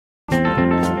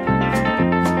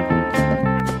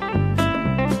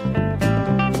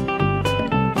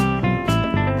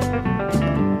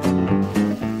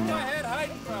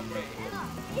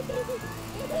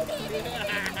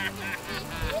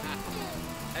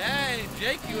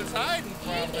Jake, he was hiding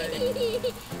from me.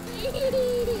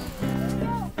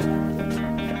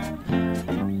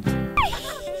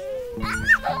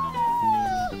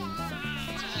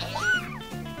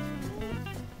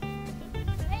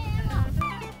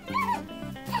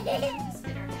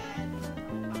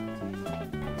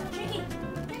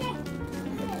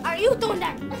 Are you doing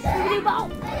that? Ball.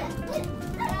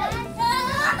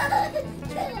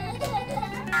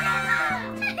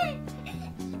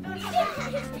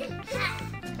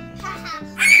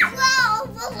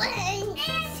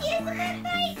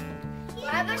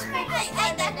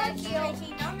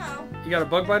 You got a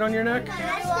bug bite on your neck? Well,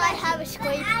 I have a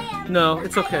squeak. No,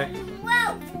 it's okay.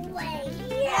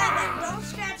 Yeah, but don't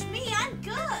scratch me. I'm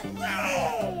good.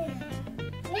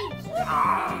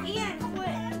 Ian, quit.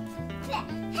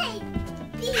 Hey,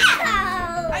 Pico!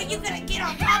 Are you gonna get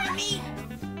on top of me?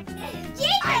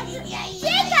 Jacob, come get Ian!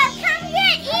 Jacob,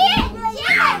 get Ian!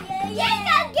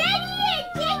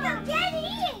 Jacob, get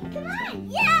Ian! Come on!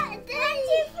 Yeah, that's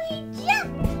if we jump.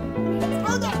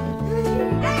 Okay.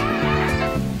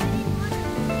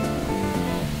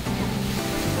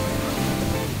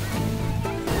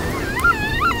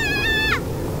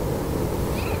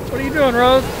 What are you doing,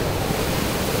 Rose?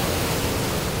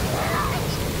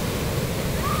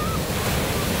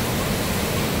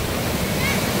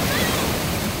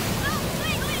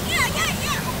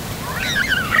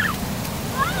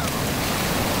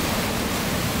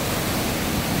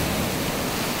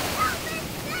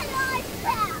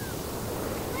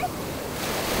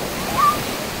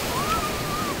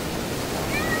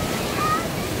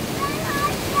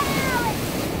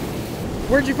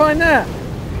 Where'd you find that?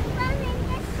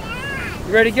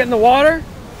 You ready to get in the water?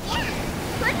 Yeah.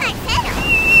 Put my head up.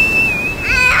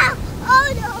 Ow! Oh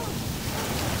no!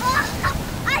 Oh,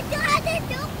 I got it!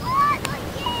 The water!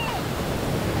 Yeah.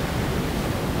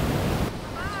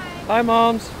 Hi,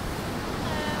 moms. Hello.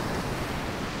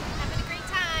 Having a great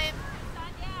time.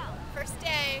 First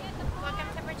day. Welcome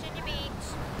to Virginia Beach.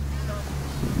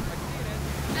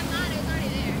 I'm not. I was already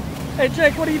there. Hey,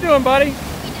 Jake, what are you doing, buddy?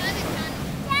 Daddy,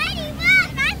 look!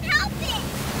 I'm helping!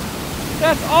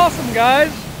 That's awesome,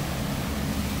 guys.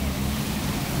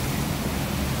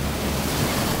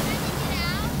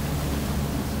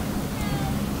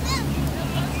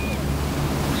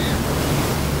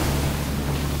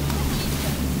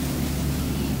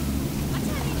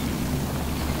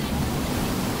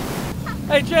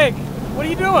 Hey, Jake, what are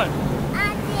you doing?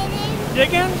 I'm digging.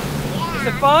 Digging? Yeah. Is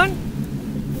it fun?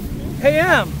 Hey,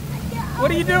 Em,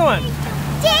 what are you doing?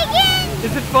 Digging!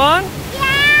 Is it fun? Yeah!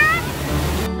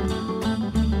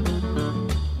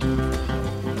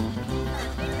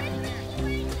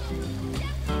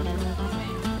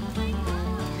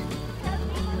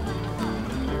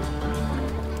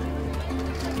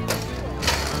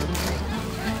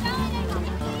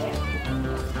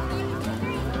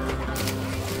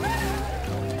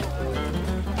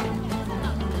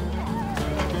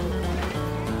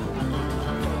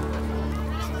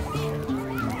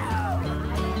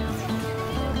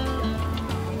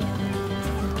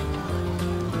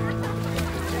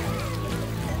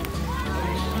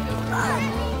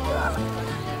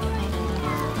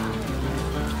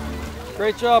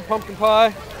 Great job, pumpkin pie.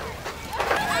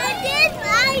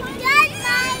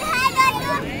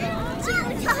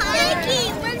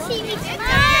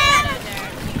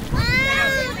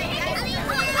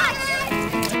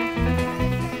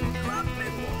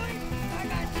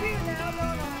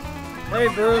 Hey,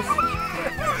 Bruce. Oh,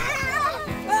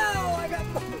 I got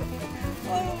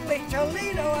holy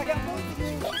Toledo! I got both of you.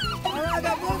 I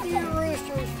got both of you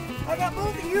roosters. I got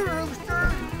both of you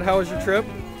roosters. How was your trip?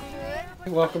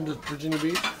 Welcome to Virginia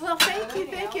Beach. Well, thank you,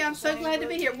 thank you. I'm so glad to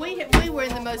be here. We were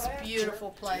in the most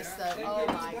beautiful place, though. Oh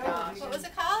my gosh. What was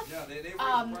it called?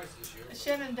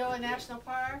 Shenandoah National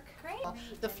Park. Great.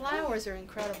 The flowers are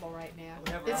incredible right now.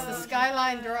 It's the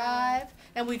Skyline Drive,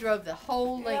 and we drove the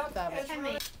whole length of it.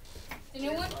 The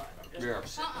new one? Yeah.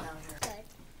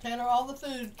 Taylor, all the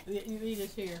food that you eat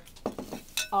is here.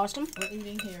 Awesome. We're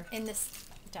eating here. In this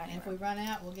dining And if room. we run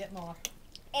out, we'll get more.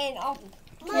 And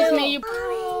Excuse me, This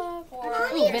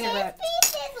vinaigrette. Beach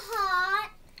is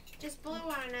hot. Just blew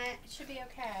on it. It should be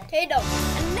okay. Potato.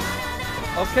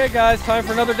 Okay, guys, time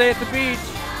for another day at the beach.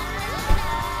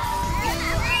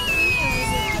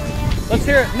 Let's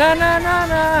hear it. Na na na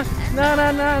na na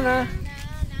na na na.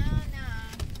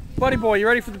 Buddy boy, you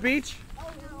ready for the beach?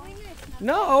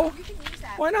 No.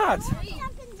 Why not?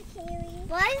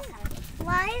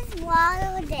 Why is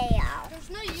water there? There's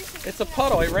no use in It's a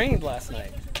puddle. It rained last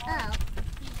night. Oh.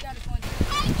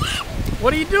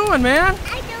 What are you doing, man?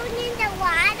 I don't need the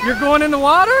water. You're going in the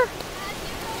water?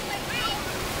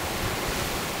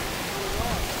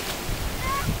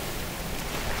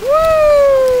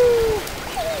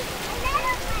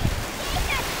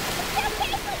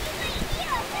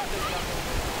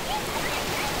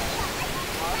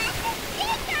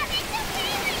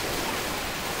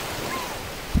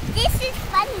 This is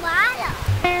fun water.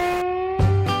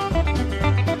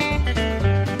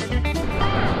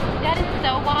 That is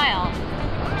so wild.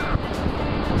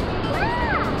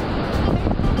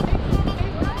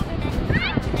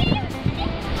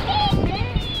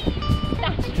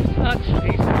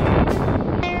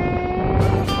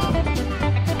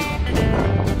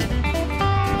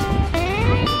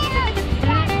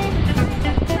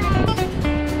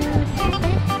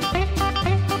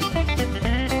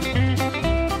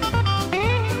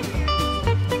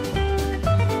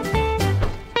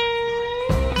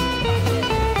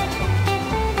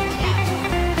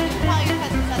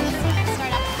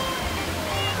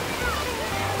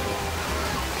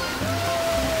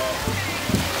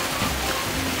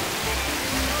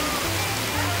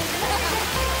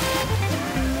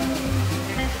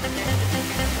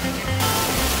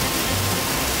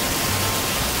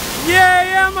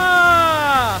 Yay,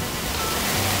 Emma!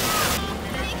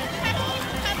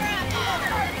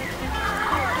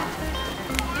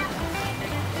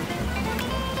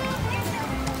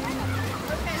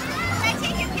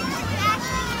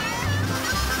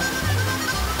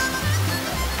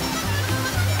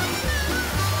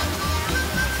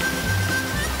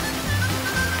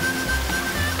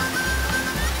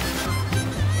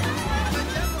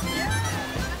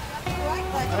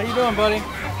 How you doing, buddy?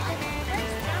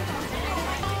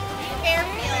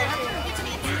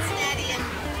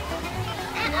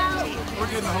 We're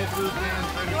getting the whole food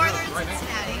can Northern right now.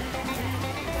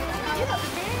 Cincinnati.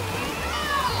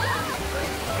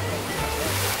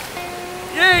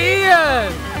 Yeah,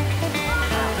 Ian!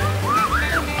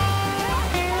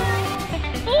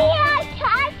 Ian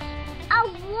touched a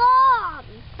worm.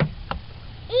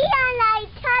 Ian, I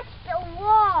touched a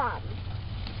worm.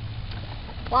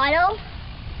 Waddle?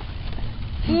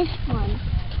 This one.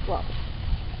 Whoa.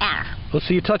 Ah. Let's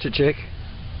see you touch it, Jake.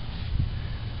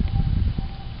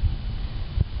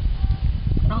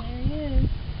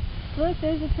 Look,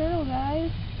 there's a turtle, guys.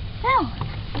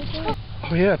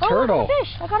 Oh yeah, turtle.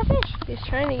 I got a fish. He's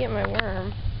trying to get my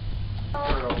worm.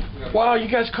 Wow, you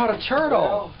guys caught a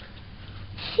turtle.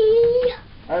 See?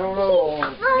 I don't know.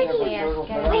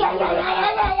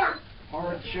 Yeah.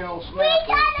 Hard shell We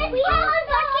got a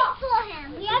bucket for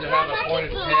him. We have Does it a have a bucket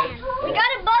pointed for head? him. We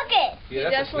got a bucket. Yeah,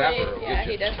 that's a snapper. It'll Yeah, get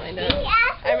he you. definitely He does.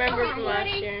 asked I remember for from him.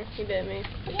 last year. He bit me.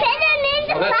 Put him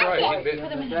in the Oh, that's right. He bucket. bit.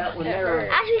 That one That there.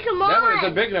 hurt. Actually, come That one on.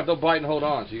 isn't big enough. They'll bite and hold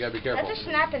on, so you gotta be careful. That's a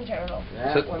snapping turtle.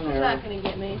 That one He's there. not gonna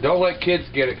get me. Don't let kids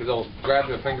get it, because they'll grab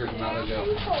their fingers and not let go.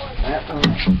 That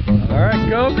one. All right,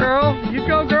 go, girl. You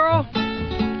go, girl.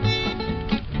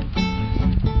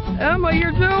 Emma,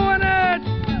 you're doing it.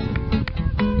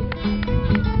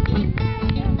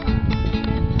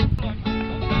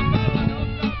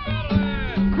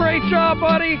 Great job,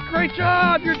 buddy. Great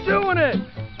job. You're doing it.